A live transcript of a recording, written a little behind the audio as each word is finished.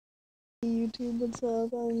YouTube, what's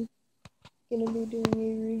up? I'm gonna be doing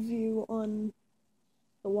a review on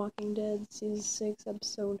The Walking Dead Season 6,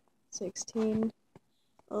 Episode 16.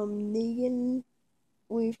 Negan,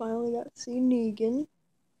 we finally got to see Negan.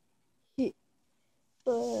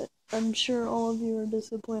 But I'm sure all of you are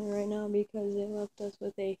disappointed right now because they left us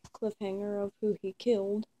with a cliffhanger of who he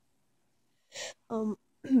killed. I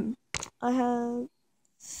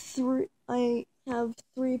have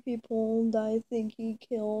three people that I think he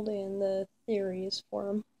killed and the theories for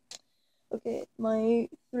him. Okay, my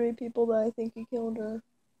three people that I think he killed are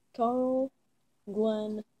Carl,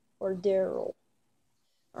 Glenn, or Daryl.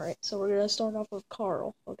 Alright, so we're gonna start off with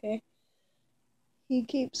Carl, okay?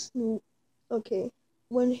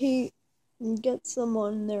 When he gets them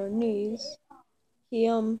on their knees,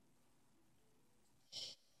 he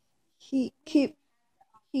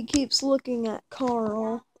keeps looking at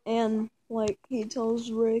Carl, and he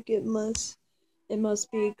tells Rick it must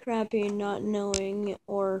be crappy not knowing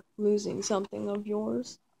or losing something of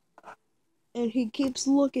yours. And he keeps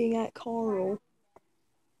looking at Carl.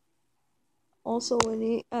 Also,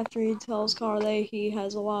 after he tells Carl that he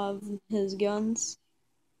has a lot of his guns,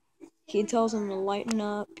 he tells him to lighten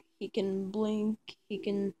up. He can blink, he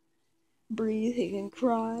can breathe, he can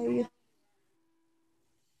cry.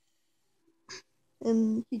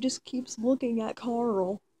 And he just keeps looking at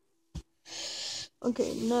Carl.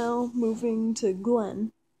 Okay, now moving to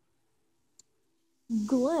Glenn.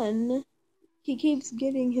 Glenn, he keeps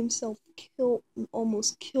getting himself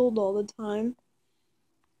almost killed all the time.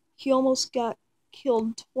 He almost got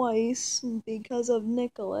killed twice because of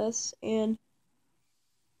Nicholas, and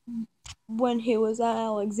when he was at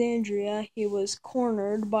Alexandria, he was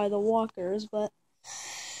cornered by the walkers, but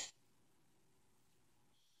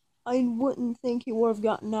I wouldn't think he would have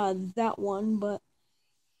gotten out of that one, but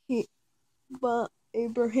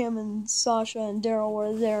Abraham and Sasha and Daryl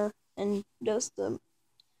were there in just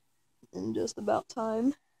about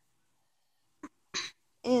time.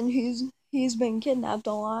 And he's been kidnapped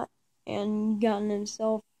a lot and gotten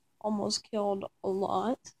himself almost killed a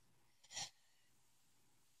lot.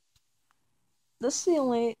 This is the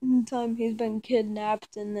only time he's been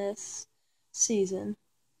kidnapped in this season.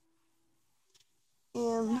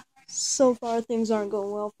 And so far things aren't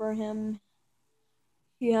going well for him.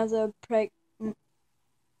 He has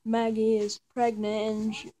Maggie is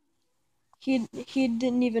pregnant, and he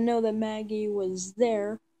didn't even know that Maggie was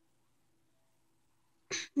there.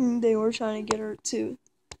 They were trying to get her to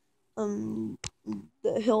the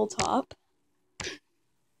hilltop.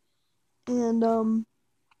 And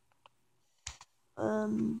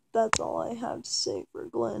that's all I have to say for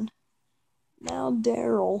Glenn. Now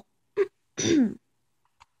Daryl.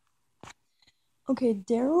 Okay,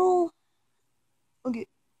 Daryl. Okay,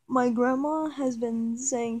 my grandma has been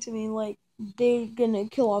saying to me they're gonna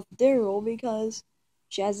kill off Daryl because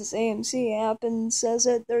she has this AMC app and says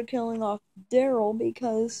that they're killing off Daryl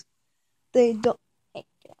because they don't. Hey,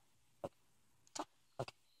 get out.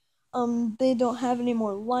 Okay. They don't have any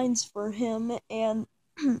more lines for him, and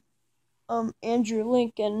Andrew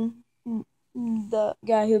Lincoln, the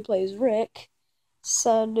guy who plays Rick,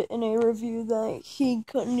 said in a review that he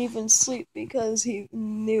couldn't even sleep because he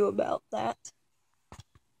knew about that.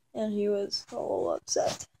 And he was a little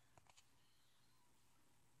upset.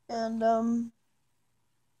 And,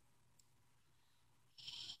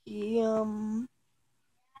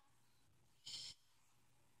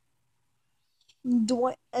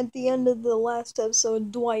 Dwight, at the end of the last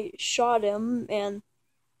episode, Dwight shot him, and,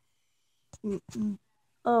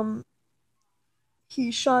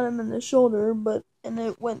 he shot him in the shoulder, and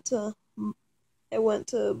it went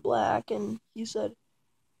to black, and he said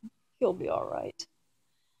he'll be alright.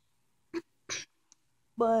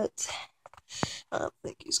 But I don't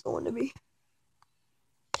think he's going to be.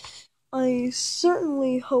 I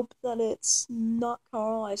certainly hope that it's not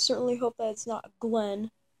Carl. I certainly hope that it's not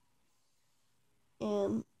Glenn.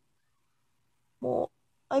 And, well,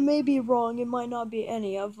 I may be wrong. It might not be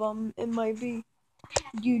any of them. It might be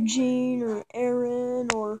Eugene or Aaron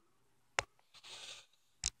or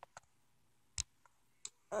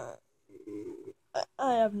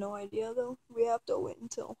I have no idea, though. We have to wait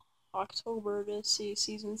until October to see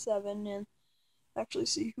Season 7 and actually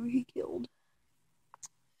see who he killed.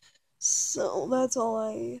 So, that's all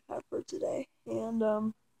I have for today. And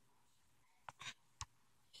I'll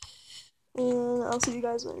see you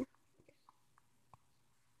guys later.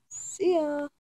 See ya!